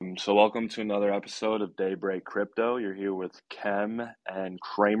So welcome to another episode of Daybreak Crypto. You're here with Kem and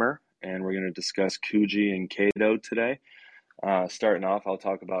Kramer, and we're going to discuss KUJI and Kado today. Starting off, I'll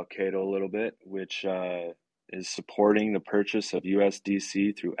talk about Kado a little bit, which is supporting the purchase of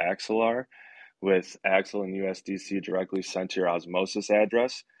USDC through Axelar, with Axel and USDC directly sent to your Osmosis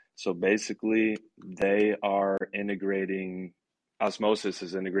address. So basically, Osmosis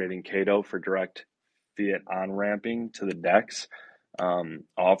is integrating Kado for direct fiat on-ramping to the DEX.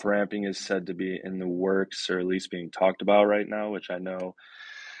 Off-ramping is said to be in the works, or at least being talked about right now, which I know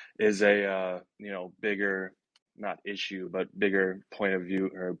is a bigger, not issue, but bigger point of view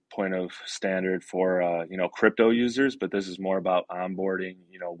or point of standard for crypto users. But this is more about onboarding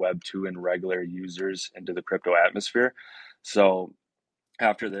Web 2 and regular users into the crypto atmosphere. So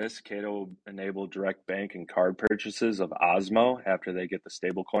after this, Kado will enable direct bank and card purchases of OSMO after they get the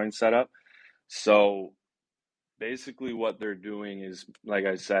stablecoin set up. So basically what they're doing is, like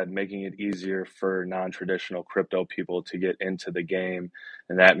I said, making it easier for non-traditional crypto people to get into the game.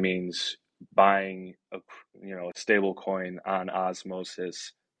 And that means buying a stable coin on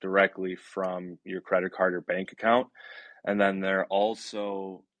Osmosis directly from your credit card or bank account. And then they're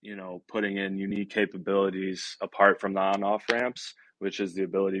also, putting in unique capabilities apart from the on-off ramps, which is the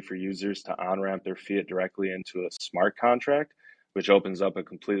ability for users to on-ramp their fiat directly into a smart contract, which opens up a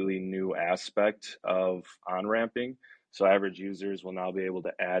completely new aspect of on-ramping. So average users will now be able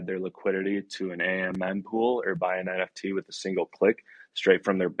to add their liquidity to an AMM pool or buy an NFT with a single click straight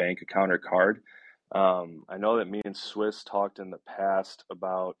from their bank account or card. I know that me and Swiss talked in the past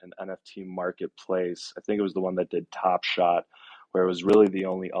about an NFT marketplace. I think it was the one that did Top Shot, where it was really the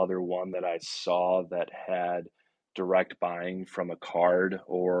only other one that I saw that had direct buying from a card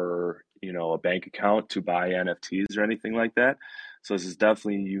or a bank account to buy NFTs or anything like that. So this is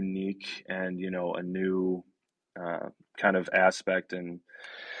definitely unique and a new kind of aspect, and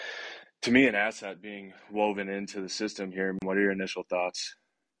to me an asset being woven into the system here. What are your initial thoughts?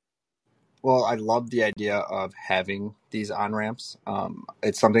 Well, I love the idea of having these on-ramps.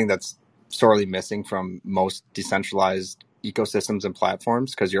 It's something that's sorely missing from most decentralized ecosystems and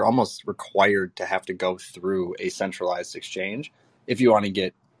platforms, because you're almost required to have to go through a centralized exchange if you want to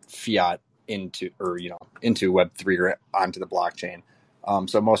get fiat into Web3 or onto the blockchain.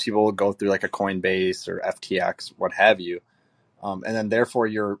 So most people will go through like a Coinbase or FTX, what have you. And then therefore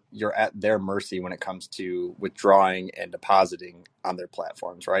you're at their mercy when it comes to withdrawing and depositing on their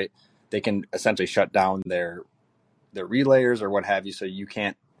platforms, right? They can essentially shut down their relayers or what have you, so you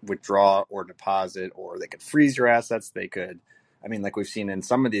can't withdraw or deposit, or they could freeze your assets. They could, like we've seen in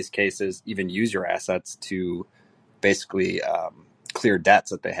some of these cases, even use your assets to basically clear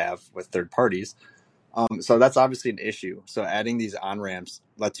debts that they have with third parties. So that's obviously an issue. So adding these on-ramps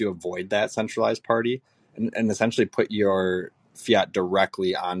lets you avoid that centralized party and essentially put your fiat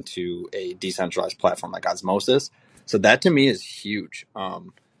directly onto a decentralized platform like Osmosis. So that to me is huge.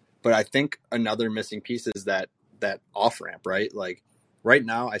 But I think another missing piece is that off-ramp, right? Like right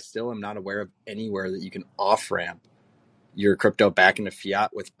now, I still am not aware of anywhere that you can off-ramp your crypto back into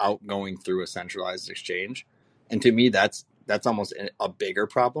fiat without going through a centralized exchange. And to me, that's almost a bigger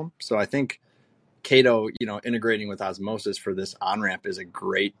problem. So I think Kado, integrating with Osmosis for this on-ramp is a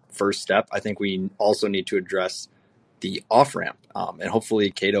great first step. I think we also need to address the off-ramp, and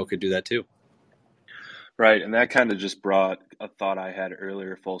hopefully Kado could do that too. Right, and that kind of just brought a thought I had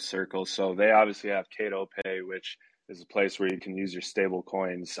earlier full circle. So they obviously have Kado Pay, which is a place where you can use your stable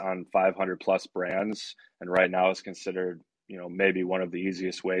coins on 500 plus brands. And right now it's considered, maybe one of the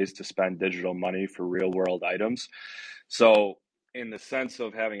easiest ways to spend digital money for real world items. So in the sense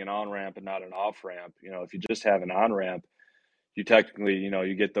of having an on-ramp and not an off-ramp, if you just have an on-ramp, you technically,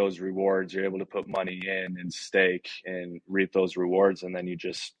 you get those rewards, you're able to put money in and stake and reap those rewards. And then you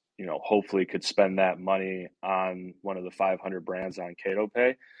just, hopefully could spend that money on one of the 500 brands on Kado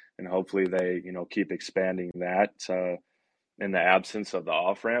Pay. And hopefully they, keep expanding that in the absence of the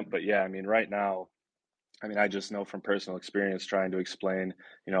off ramp. But yeah, right now, I just know from personal experience trying to explain,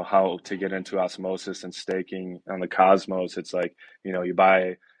 how to get into osmosis and staking on the Cosmos. It's like, you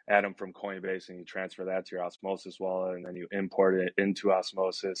buy Atom from Coinbase and you transfer that to your osmosis wallet, and then you import it into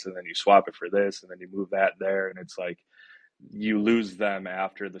osmosis, and then you swap it for this, and then you move that there. And it's like you lose them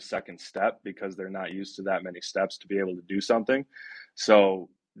after the second step because they're not used to that many steps to be able to do something. So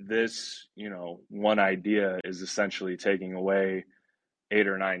this, one idea is essentially taking away 8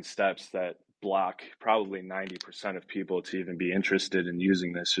 or 9 steps that block probably 90% of people to even be interested in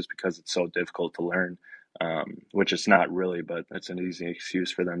using this, just because it's so difficult to learn, which it's not really, but it's an easy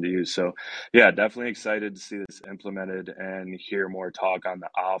excuse for them to use. So yeah, definitely excited to see this implemented and hear more talk on the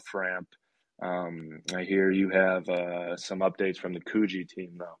off ramp I hear you have some updates from the KUJI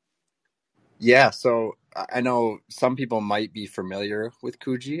team, though. Yeah, so I know some people might be familiar with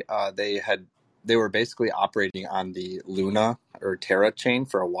Kuji. They were basically operating on the Luna or Terra chain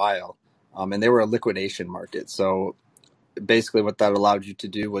for a while, and they were a liquidation market. So basically, what that allowed you to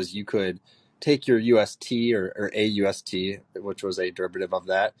do was you could take your UST or AUST, which was a derivative of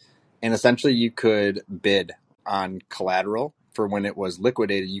that, and essentially you could bid on collateral for when it was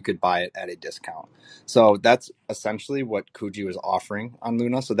liquidated. You could buy it at a discount. So that's essentially what Kuji was offering on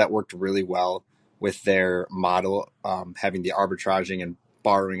Luna. So that worked really well with their model, having the arbitraging and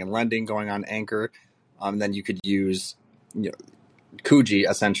borrowing and lending going on Anchor. Then you could use, you know, Kuji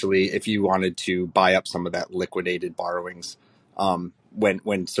essentially if you wanted to buy up some of that liquidated borrowings,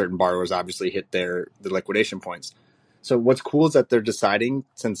 when certain borrowers obviously hit the liquidation points. So what's cool is that they're deciding,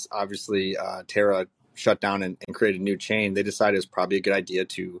 since obviously Terra shut down and created a new chain, they decided it's probably a good idea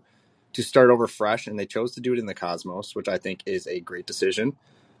to start over fresh, and they chose to do it in the Cosmos, which I think is a great decision.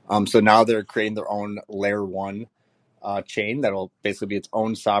 So now they're creating their own layer one chain that'll basically be its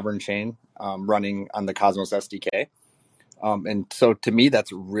own sovereign chain, running on the Cosmos SDK. And so to me,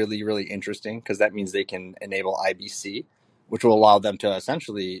 that's really, really interesting because that means they can enable IBC, which will allow them to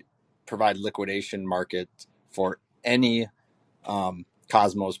essentially provide liquidation market for any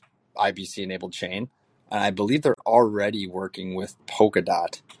Cosmos IBC enabled chain. And I believe they're already working with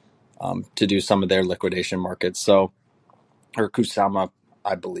Polkadot to do some of their liquidation markets. So, or Kusama,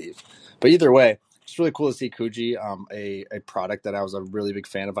 I believe. But either way, it's really cool to see Kuji, a product that I was a really big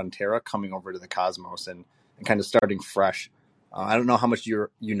fan of on Terra, coming over to the Cosmos and kind of starting fresh. I don't know how much you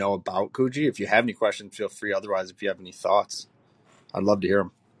know about Kuji. If you have any questions, feel free. Otherwise, if you have any thoughts, I'd love to hear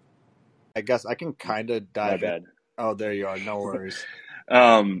them. I guess I can kind of My dive in. bad. Oh, there you are. No worries.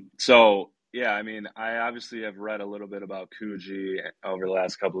 So yeah, I mean, I obviously have read a little bit about Kuji over the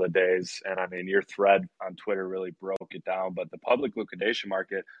last couple of days, and I mean, your thread on Twitter really broke it down. But the public liquidation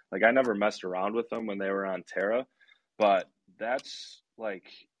market, like, I never messed around with them when they were on Terra, but that's like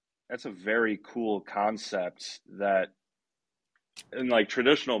that's a very cool concept that in like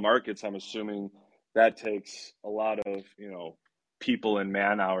traditional markets, I'm assuming that takes a lot of, people and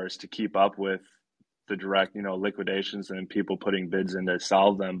man hours to keep up with the direct, liquidations and people putting bids in to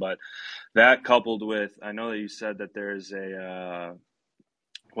solve them. But that coupled with, I know that you said that there's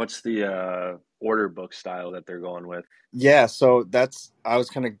what's the order book style that they're going with? Yeah, so I was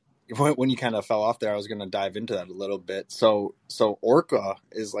kind of, when you kind of fell off there, I was going to dive into that a little bit. So Orca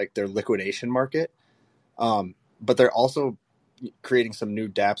is like their liquidation market, but they're also creating some new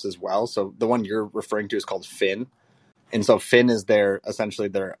dApps as well. So the one you're referring to is called Fin, and so Fin is essentially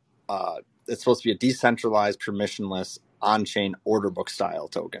their it's supposed to be a decentralized, permissionless, on-chain order book style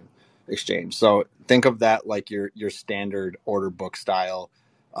token exchange. So think of that like your standard order book style,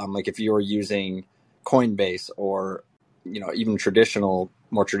 like if you were using Coinbase or even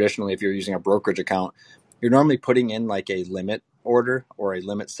more traditionally, if you're using a brokerage account, you're normally putting in like a limit order or a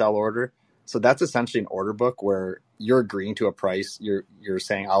limit sell order. So that's essentially an order book where you're agreeing to a price. You're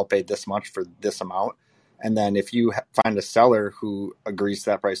saying I'll pay this much for this amount, and then if you find a seller who agrees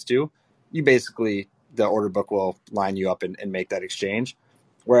to that price too, you basically, the order book will line you up and make that exchange.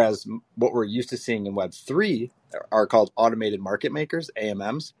 Whereas what we're used to seeing in Web3 are called automated market makers,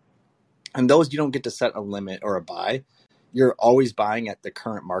 AMMs. And those you don't get to set a limit or a buy. You're always buying at the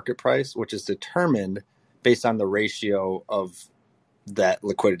current market price, which is determined based on the ratio of that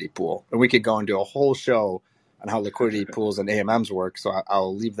liquidity pool. And we could go into a whole show on how liquidity pools and AMMs work. So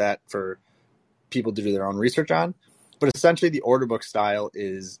I'll leave that for people to do their own research on. But essentially, the order book style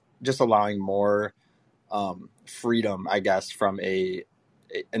is just allowing more freedom, I guess, from a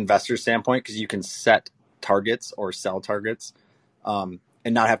investor standpoint, because you can set targets or sell targets, and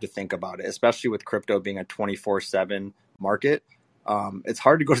not have to think about it, especially with crypto being a 24/7 market. It's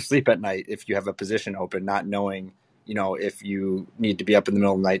hard to go to sleep at night if you have a position open, not knowing, if you need to be up in the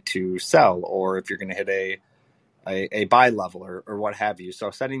middle of the night to sell, or if you're going to hit a buy level or what have you. So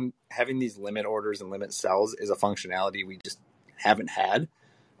having these limit orders and limit sells is a functionality we just haven't had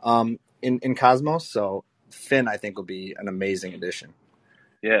in Cosmos. So Fin, I think, will be an amazing addition.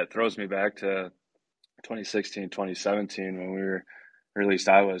 Yeah, it throws me back to 2016, 2017 when we were, or at least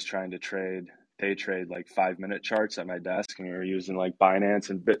I was trying to day trade like 5 minute charts at my desk, and we were using like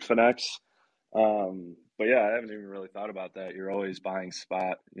Binance and Bitfinex. But yeah, I haven't even really thought about that. You're always buying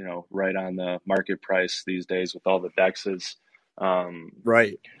spot, right on the market price these days with all the dexes. Um,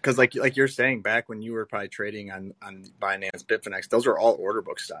 Right. Because like you're saying, back when you were probably trading on Binance, Bitfinex, those are all order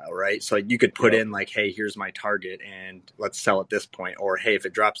book style, right? So you could put yep. in like, hey, here's my target and let's sell at this point. Or hey, if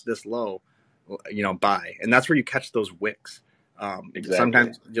it drops this low, buy. And that's where you catch those wicks. Exactly.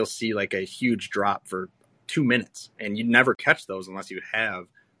 Sometimes you'll see like a huge drop for 2 minutes, and you never catch those unless you have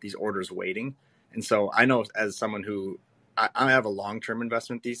these orders waiting. And so I know as someone who I have a long-term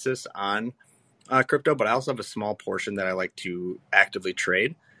investment thesis on crypto, but I also have a small portion that I like to actively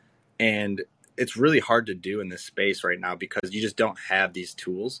trade. And it's really hard to do in this space right now because you just don't have these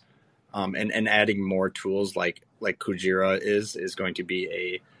tools. And adding more tools like Kujira is going to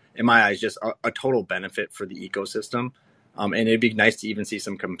be in my eyes, just a total benefit for the ecosystem. And it'd be nice to even see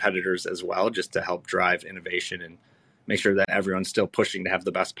some competitors as well, just to help drive innovation and make sure that everyone's still pushing to have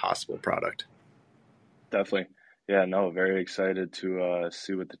the best possible product. Definitely. Yeah, no, very excited to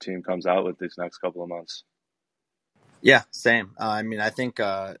see what the team comes out with these next couple of months. Yeah, same. I mean, I think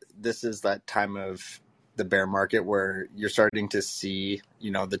this is that time of the bear market where you're starting to see,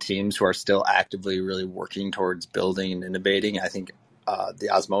 the teams who are still actively really working towards building and innovating. I think the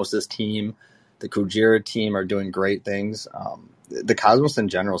Osmosis team, the Kujira team are doing great things. The Cosmos in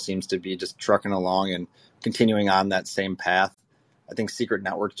general seems to be just trucking along and continuing on that same path. I think Secret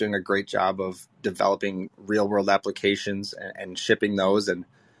Network's doing a great job of developing real world applications and shipping those. And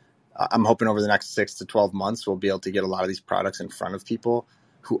I'm hoping over the next 6 to 12 months, we'll be able to get a lot of these products in front of people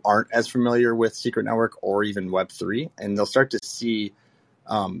who aren't as familiar with Secret Network or even Web3. And they'll start to see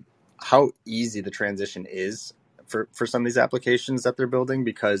how easy the transition is for some of these applications that they're building,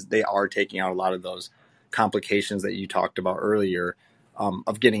 because they are taking out a lot of those complications that you talked about earlier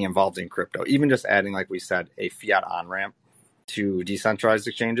of getting involved in crypto. Even just adding, like we said, a fiat on-ramp to decentralized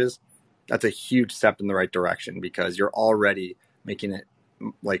exchanges, that's a huge step in the right direction, because you're already making it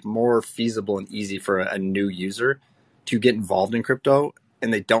like more feasible and easy for a new user to get involved in crypto,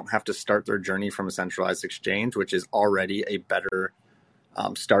 and they don't have to start their journey from a centralized exchange, which is already a better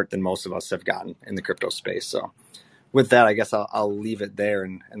start than most of us have gotten in the crypto space. So with that, I guess I'll leave it there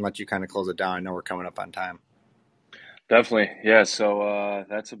and let you kind of close it down. I know we're coming up on time. Definitely. Yeah, so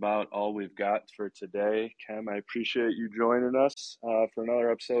that's about all we've got for today. Cam, I appreciate you joining us for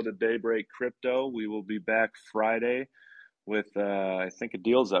another episode of Daybreak Crypto. We will be back Friday with, I think, a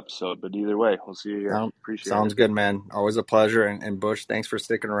deals episode, but either way, we'll see you again. Appreciate it. Sounds good, man. Always a pleasure. And Bush, thanks for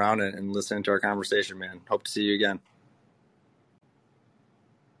sticking around and listening to our conversation, man. Hope to see you again.